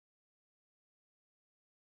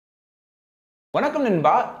வணக்கம்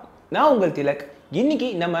நண்பா, நான் உங்கள் திலக். இன்னைக்கு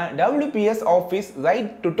நம்ம WPS Office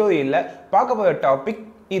ரைட் டுட்டோரியல்ல பார்க்க போற டாபிக்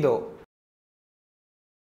இதோ.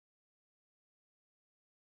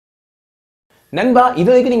 நண்பா, இது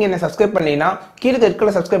வரைக்கும் நீங்க என்ன சப்ஸ்கிரைப் பண்ணீங்கன்னா கீழே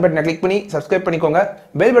இருக்கிற சப்ஸ்கிரைப் பட்டனை கிளிக் பண்ணி சப்ஸ்கிரைப் பண்ணிக்கோங்க.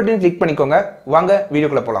 பெல் பட்டனை கிளிக் பண்ணிக்கோங்க. வாங்க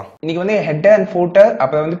வீடியோக்குள்ள போலாம். இன்னைக்கு வந்து ஹெட்டர் அண்ட் ஃபூட்டர்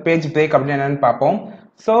அப்புறம் வந்து பேஜ் பிரேக் அப்படின்னு என்னன்னு பார்ப்போம்.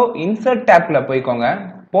 ஸோ இன்சர்ட் டேப்ல போய்க்கோங்க.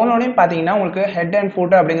 போனோடனே பார்த்தீங்கன்னா உங்களுக்கு ஹெட் அண்ட்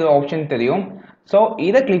ஃபூட்டர் அப்படிங்கிற ஆப்ஷன் தெரியும். ஸோ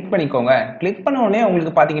இதை கிளிக் பண்ணிக்கோங்க. கிளிக் பண்ண உடனே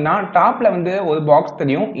உங்களுக்கு பார்த்தீங்கன்னா டாப்ல வந்து ஒரு பாக்ஸ்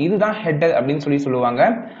தெரியும். இதுதான் ஹெட்டர் அப்படின்னு சொல்லுவாங்க.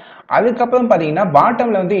 அதுக்கப்புறம் பார்த்தீங்கன்னா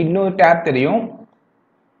பாட்டம்ல வந்து இன்னொரு டேப் தெரியும்.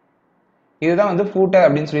 இதுதான் வந்து ஃபூட்டர்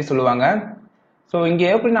அப்படின்னு சொல்லுவாங்க. ஸோ இங்கே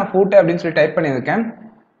எப்படி நான் ஃபூட்டர் அப்படின்னு டைப் பண்ணியிருக்கேன்.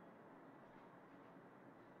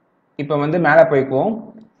 இப்போ வந்து மேலே போய்க்குவோம்.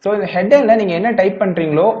 ஸோ இந்த ஹெட்டரில் நீங்கள் என்ன டைப்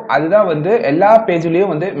பண்ணுறீங்களோ அதுதான் வந்து எல்லா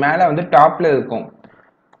பேஜ்லேயும் வந்து மேலே வந்து டாப்பில் இருக்கும்.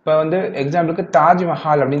 இப்போ வந்து எக்ஸாம்பிளுக்கு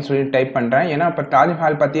தாஜ்மஹால் அப்படின்னு டைப் பண்ணுறேன். ஏன்னா இப்போ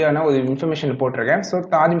தாஜ்மஹால் பற்றியான ஒரு இன்ஃபர்மேஷன் போட்டிருக்கேன். ஸோ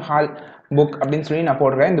தாஜ்மஹால் புக் அப்படின்னு நான்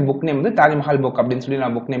போட்டிருக்கேன். இந்த புக் நேம் வந்து தாஜ்மஹால் புக் அப்படின்னு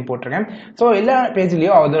நான் புக் நேம் போட்டிருக்கேன். ஸோ எல்லா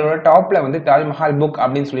பேஜ்லேயும் அதோட டாப்பில் வந்து தாஜ்மஹால் புக்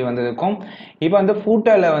அப்படின்னு வந்து இருக்கும். இப்போ வந்து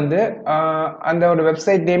ஃபூட்டரில் வந்து அந்த ஒரு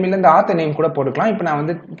வெப்சைட் நேம் இல்லை இந்த ஆத்தர் நேம் கூட போட்டுக்கலாம். இப்போ நான்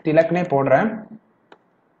வந்து திலக்னே போடுறேன்.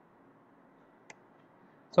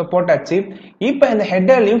 ஸோ போட்டாச்சு. இப்போ இந்த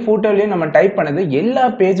ஹெட்டர்லையும் ஃபூட்டர்லையும் நம்ம டைப் பண்ணது எல்லா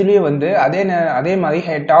பேஜ்லேயும் வந்து அதே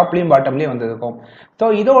மாதிரி டாப்லையும் பாட்டம்லையும் வந்துருக்கும். ஸோ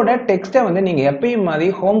இதோட டெக்ஸ்ட்டை வந்து நீங்கள் எப்பயும் மாதிரி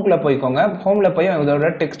ஹோம்குள்ளே போய்க்கோங்க. ஹோமில் போய்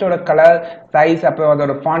அதோட டெக்ஸ்டோட கலர், சைஸ், அப்புறம்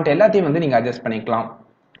அதோட ஃபாண்ட் எல்லாத்தையும் வந்து நீங்கள் அட்ஜஸ்ட் பண்ணிக்கலாம்.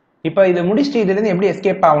 இப்போ இதை முடிச்சுட்டு இதுலேருந்து எப்படி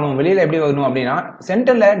எஸ்கேப் ஆகணும், வெளியில் எப்படி வரணும் அப்படின்னா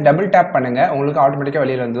சென்டரில் டபுள் டேப் பண்ணுங்க. உங்களுக்கு ஆட்டோமேட்டிக்காக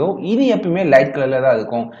வெளியில் வந்துடும். இது எப்பவுமே லைட் கலரில் தான்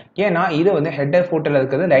இருக்கும். ஏன்னா இது வந்து ஹெட்டர் ஃபூட்டரில்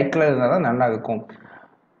இருக்கிறது லைட் கலர் இருந்தால் தான் நல்லா இருக்கும்.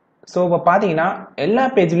 ஸோ இப்போ பார்த்தீங்கன்னா எல்லா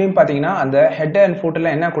பேஜ்லையும் பார்த்தீங்கன்னா அந்த ஹெட்டர் அண்ட்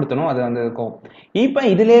ஃபூட்டரில் என்ன கொடுத்தனோ அது வந்து இருக்கும். இப்போ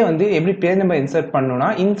இதுலேயே வந்து எப்படி பேஜ் நம்பர் இன்சர்ட் பண்ணணும்னா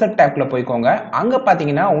இன்சர்ட் டேப்ல போய்க்கோங்க. அங்கே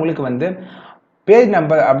பார்த்தீங்கன்னா உங்களுக்கு வந்து பேஜ்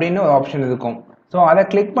நம்பர் அப்படின்னு ஒரு ஆப்ஷன் இருக்கும். ஸோ அதை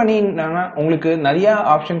கிளிக் பண்ணிங்கன்னா உங்களுக்கு நிறைய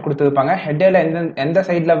ஆப்ஷன் கொடுத்துருப்பாங்க. ஹெட்டரில் எந்த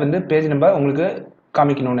சைடில் வந்து பேஜ் நம்பர் உங்களுக்கு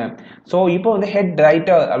காமிக்கணும்னு. ஸோ இப்போ வந்து ஹெட்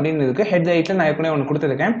ரைட்டர் அப்படின்னு இருக்கு. ஹெட் ரைட்டர் நான் ஏற்கனவே ஒன்று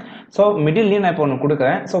கொடுத்துருக்கேன். ஸோ மிடில்லையும் நான் இப்போ ஒன்று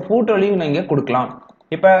கொடுக்குறேன். ஸோ ஃபூட்டர்லையும் நான் இங்கே கொடுக்கலாம்.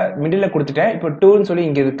 இப்போ மிடில் கொடுத்துட்டேன். இப்போ டூன்னு சொல்லி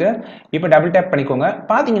இங்கே இருக்கு. இப்போ டபுள் டேப் பண்ணிக்கோங்க.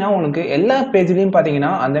 பார்த்தீங்கன்னா உங்களுக்கு எல்லா பேஜ்லையும் பார்த்தீங்கன்னா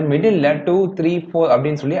அந்த மிடில் 2, 3, 4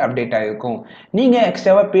 அப்படின்னு சொல்லி அப்டேட் ஆகிருக்கும். நீங்கள்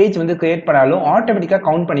எக்ஸ்ட்ராவாக பேஜ் வந்து கிரியேட் பண்ணாலும் ஆட்டோமேட்டிக்காக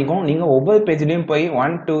கவுண்ட் பண்ணிக்கும். நீங்கள் ஒவ்வொரு பேஜ்லையும் போய்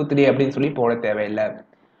 1, 2, 3 அப்படின்னு சொல்லி போட தேவையில்லை.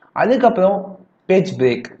 அதுக்கப்புறம் பேஜ்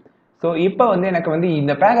பிரேக். ஸோ இப்போ வந்து எனக்கு வந்து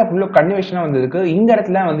இந்த பேராகிராஃப் உள்ள கன்வர்ஷனாக வந்துருக்கு. இந்த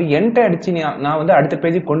இடத்துல வந்து என்டர் அடிச்சு நான் வந்து அடுத்த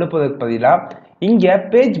பேஜுக்கு கொண்டு போகிறதுக்கு பதிலாக இங்கே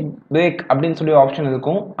பேஜ் பிரேக் அப்படின்னு சொல்லி ஆப்ஷன்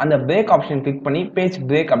இருக்கும். அந்த பிரேக் ஆப்ஷன் கிளிக் பண்ணி பேஜ்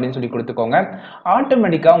பிரேக் அப்படின்னு சொல்லி கொடுத்துக்கோங்க.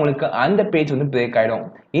 ஆட்டோமேட்டிக்காக உங்களுக்கு அந்த பேஜ் வந்து பிரேக் ஆகிடும்.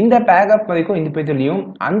 இந்த பேராகிராஃப் வரைக்கும் இந்த பேஜ்லையும்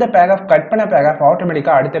அந்த பேராகிராஃப் கட் பண்ண பேராகிராஃப்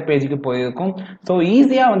ஆட்டோமேட்டிக்காக அடுத்த பேஜுக்கு போயிருக்கும். ஸோ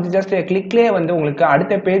ஈஸியாக வந்து ஜஸ்ட் கிளிக்லேயே வந்து உங்களுக்கு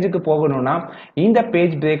அடுத்த பேஜுக்கு போகணும்னா இந்த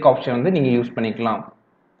பேஜ் பிரேக் ஆப்ஷன் வந்து நீங்கள் யூஸ் பண்ணிக்கலாம்.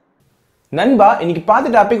 நண்பா, இன்னைக்கு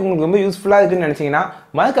பார்த்த டாபிக் உங்களுக்கு ரொம்ப யூஸ்ஃபுல்லாக இருக்குன்னு நினைச்சீங்கன்னா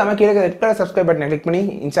மறக்காம கீழே ரெட் கலர் சப்ஸ்கிரைப் பட்டனை கிளிக் பண்ணி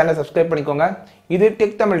இந்த சேனலை சப்ஸ்கிரைப் பண்ணிக்கோங்க. இது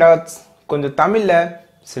டெக் தமிழ் டாட்ஸ், கொஞ்சம் தமிழில்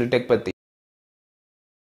சில டெக் பற்றி.